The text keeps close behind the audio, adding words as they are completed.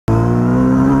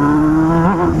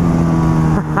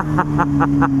Oh,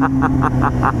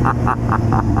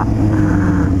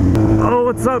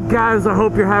 what's up, guys? I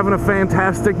hope you're having a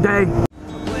fantastic day.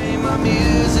 Play my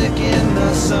music in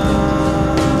the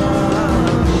sun.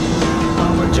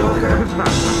 I'm a joker,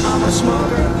 I'm a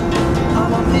smoker,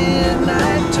 I'm a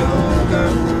midnight toker.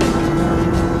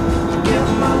 Get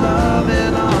my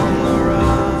lovin' on the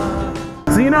run.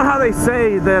 So you know how they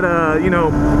say that, you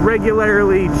know,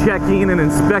 regularly checking and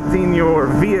inspecting your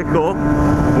vehicle,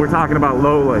 we're talking about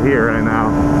Lola here right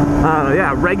now,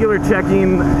 yeah, regular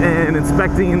checking and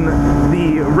inspecting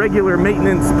the regular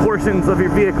maintenance portions of your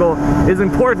vehicle is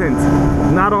important,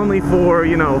 not only for,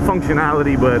 you know,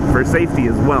 functionality, but for safety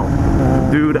as well.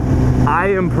 Dude, I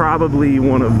am probably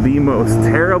one of the most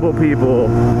terrible people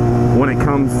when it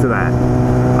comes to that.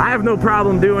 I have no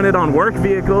problem doing it on work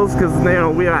vehicles because, you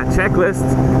know, we got checklists.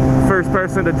 First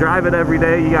person to drive it every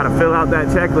day, you got to fill out that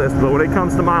checklist. But when it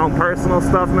comes to my own personal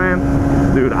stuff, man,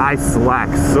 dude, I slack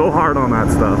so hard on that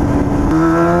stuff.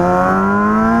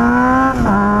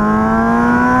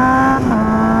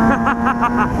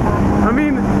 I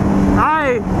mean,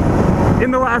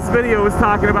 in the last video was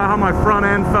talking about how my front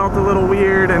end felt a little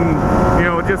weird and, you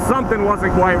know, just something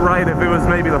wasn't quite right, if it was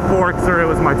maybe the forks or it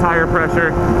was my tire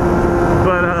pressure.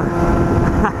 But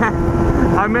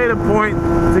I made a point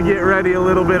to get ready a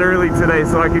little bit early today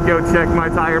so I could go check my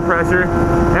tire pressure.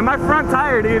 And my front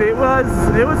tire, dude, it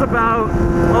was about,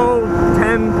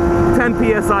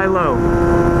 10 psi low.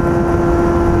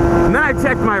 And then I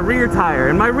checked my rear tire,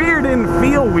 and my rear didn't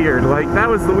feel weird. Like, that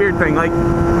was the weird thing. Like,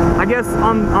 I guess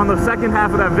on the second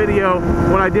half of that video,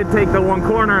 when I did take the one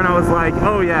corner and I was like,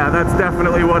 oh yeah, that's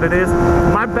definitely what it is.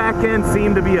 My back end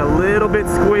seemed to be a little bit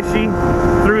squishy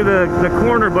through the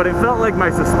corner, but it felt like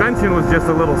my suspension was just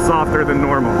a little softer than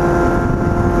normal.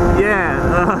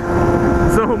 Yeah,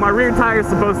 so my rear tire is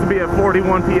supposed to be at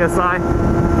 41 psi.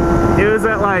 It was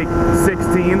at like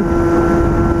 16.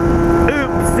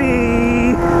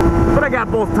 Oopsie! But I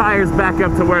got both tires back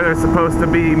up to where they're supposed to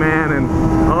be, man, and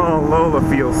oh, Lola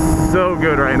feels so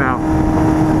good right now.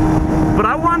 But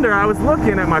I wonder, I was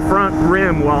looking at my front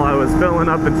rim while I was filling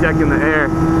up and checking the air,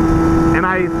 and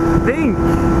I think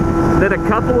that a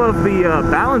couple of the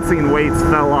balancing weights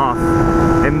fell off,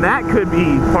 and that could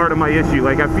be part of my issue.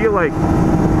 Like, I feel like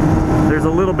there's a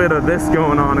little bit of this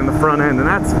going on in the front end, and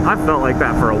I felt like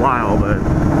that for a while, but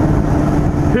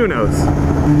who knows?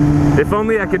 If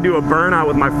only I could do a burnout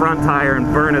with my front tire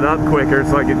and burn it up quicker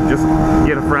so I could just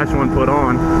get a fresh one put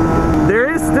on. There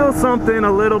is still something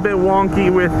a little bit wonky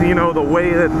with, you know, the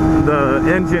way that the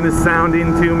engine is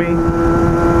sounding to me.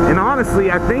 And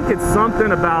honestly, I think it's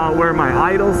something about where my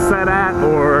idle's set at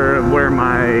or where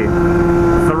my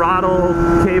throttle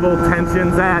cable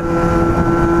tension's at.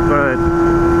 But,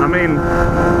 I mean,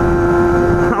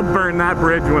 I'll burn that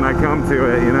bridge when I come to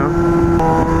it, you know?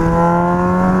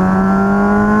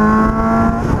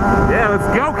 Yeah, let's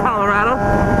go, Colorado.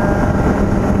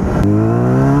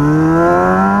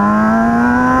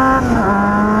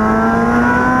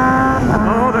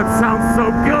 Oh, that sounds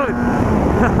so good.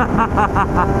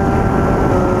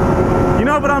 You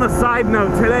know, but on a side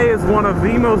note, today is one of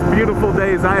the most beautiful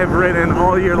days I have ridden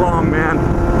all year long, man.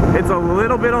 It's a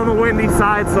little bit on the windy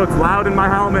side, so it's loud in my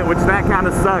helmet, which that kind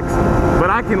of sucks. But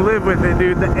I can live with it,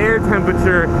 dude. The air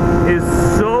temperature is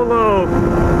so low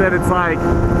that it's like,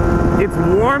 it's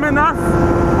warm enough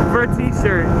for a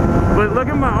t-shirt. But look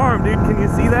at my arm, dude. Can you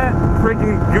see that?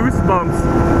 Freaking goosebumps.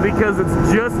 Because it's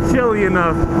just chilly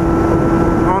enough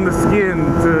on the skin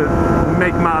to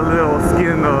make my little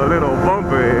skin a little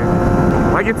bumpy.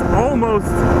 Like, it's almost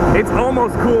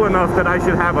cool enough that I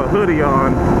should have a hoodie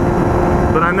on.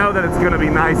 But I know that it's going to be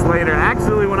nice later.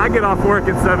 Actually, when I get off work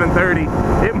at 7:30,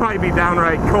 it might be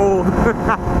downright cold.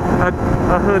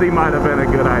 A hoodie might have been a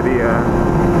good idea.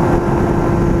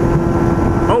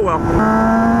 Oh well.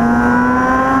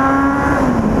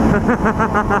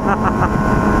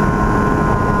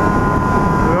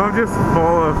 I'm just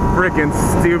full of freaking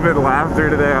stupid laughter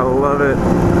today. I love it.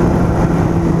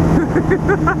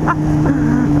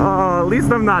 Oh, at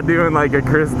least I'm not doing like a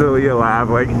Chris D'Elia laugh,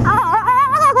 like.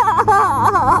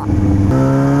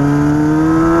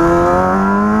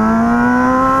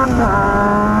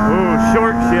 Ooh,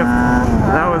 short shift.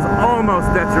 That was almost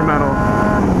detrimental.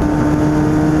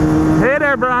 Hey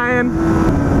there, Brian.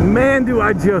 Man, do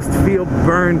I just feel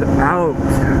burned out.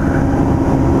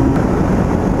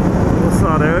 What's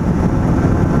up, dude?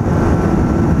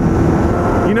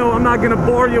 You know, I'm not gonna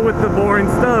bore you with the boring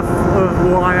stuff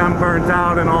of why I'm burnt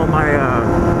out and all my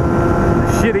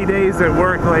shitty days at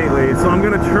work lately. So I'm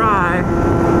gonna try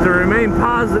to remain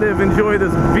positive, enjoy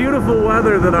this beautiful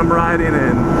weather that I'm riding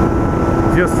in.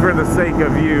 just for the sake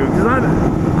of you. Because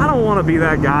I don't want to be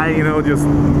that guy, you know, just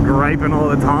griping all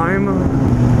the time.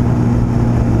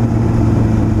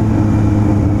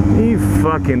 You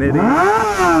fucking idiot.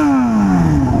 Fucking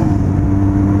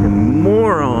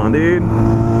moron, dude.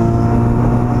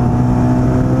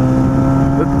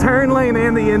 The turn lane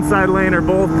and the inside lane are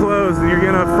both closed, and you're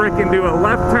gonna frickin' do a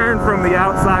left turn from the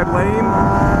outside lane?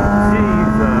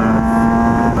 Jesus.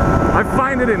 I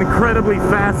find it incredibly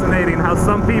fascinating how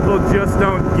some people just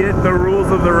don't get the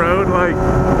rules of the road. Like,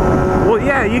 well,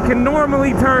 yeah, you can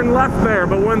normally turn left there,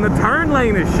 but when the turn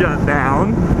lane is shut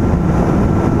down,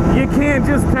 you can't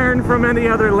just turn from any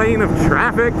other lane of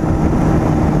traffic.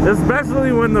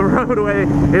 Especially when the roadway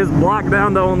is blocked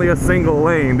down to only a single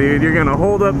lane, dude. You're gonna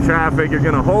hold up traffic, you're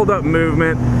gonna hold up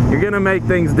movement, you're gonna make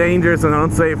things dangerous and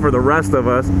unsafe for the rest of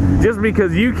us, just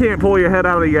because you can't pull your head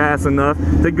out of your ass enough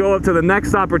to go up to the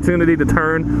next opportunity to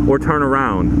turn or turn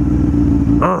around.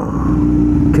 Oh,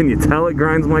 can you tell it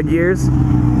grinds my gears?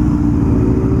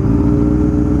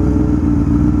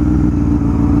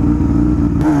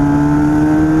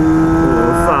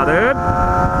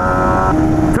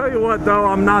 Though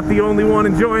I'm not the only one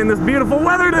enjoying this beautiful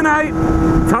weather tonight.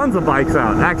 Tons of bikes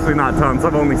out. Actually, not tons.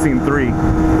 I've only seen 3.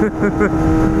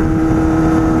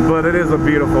 But it is a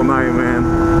beautiful night, man.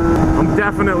 I'm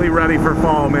definitely ready for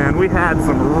fall, man. We had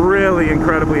some really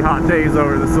incredibly hot days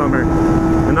over the summer,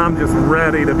 and I'm just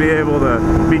ready to be able to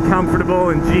be comfortable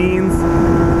in jeans.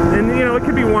 And you know, it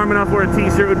could be warm enough where a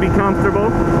t-shirt would be comfortable,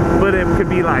 but it could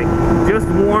be like just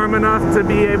warm enough to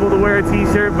be able to wear a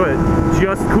t-shirt, but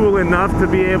just cool enough to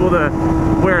be able to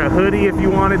wear a hoodie if you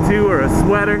wanted to, or a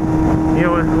sweater. You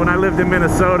know, when I lived in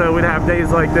Minnesota, we'd have days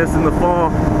like this in the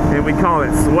fall, and we call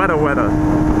it sweater weather.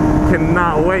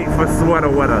 Cannot wait for sweater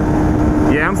weather.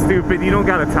 Yeah, I'm stupid. You don't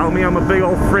gotta tell me I'm a big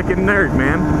old freaking nerd,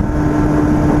 man.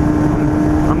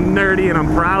 I'm nerdy and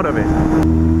I'm proud of it.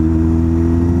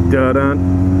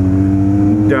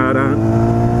 Da-dun, da-dun,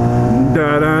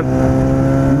 da-dun,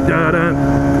 da-dun.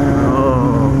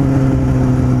 Oh.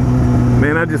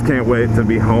 Man, I just can't wait to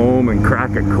be home and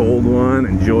crack a cold one,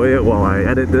 enjoy it while I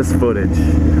edit this footage.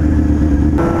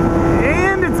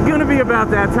 And it's gonna be about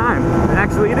that time.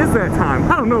 Actually, it is that time.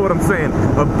 I don't know what I'm saying.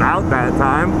 About that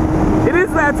time. It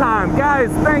is that time. Guys,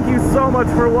 thank you so much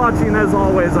for watching as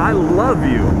always. I love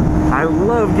you. I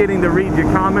love getting to read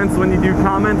your comments when you do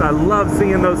comment. I love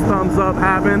seeing those thumbs up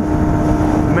happen.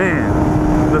 Man,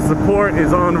 the support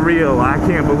is unreal. I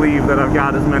can't believe that I've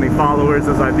got as many followers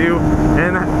as I do,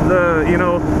 and the, you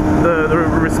know, the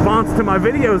response to my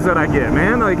videos that I get,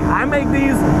 man. Like, I make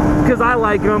these because I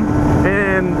like them,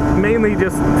 and mainly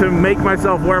just to make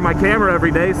myself wear my camera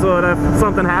every day so that if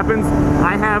something happens,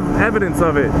 I have evidence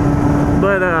of it.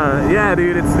 But yeah,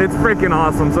 dude, it's freaking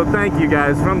awesome. So thank you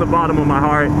guys from the bottom of my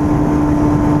heart,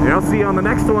 and I'll see you on the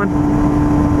next one.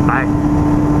 Bye.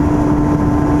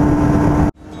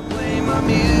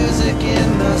 Music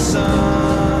in the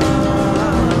sun.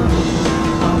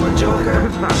 I'm a joker,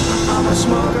 I'm a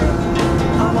smoker,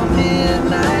 I'm a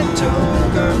midnight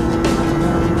toker.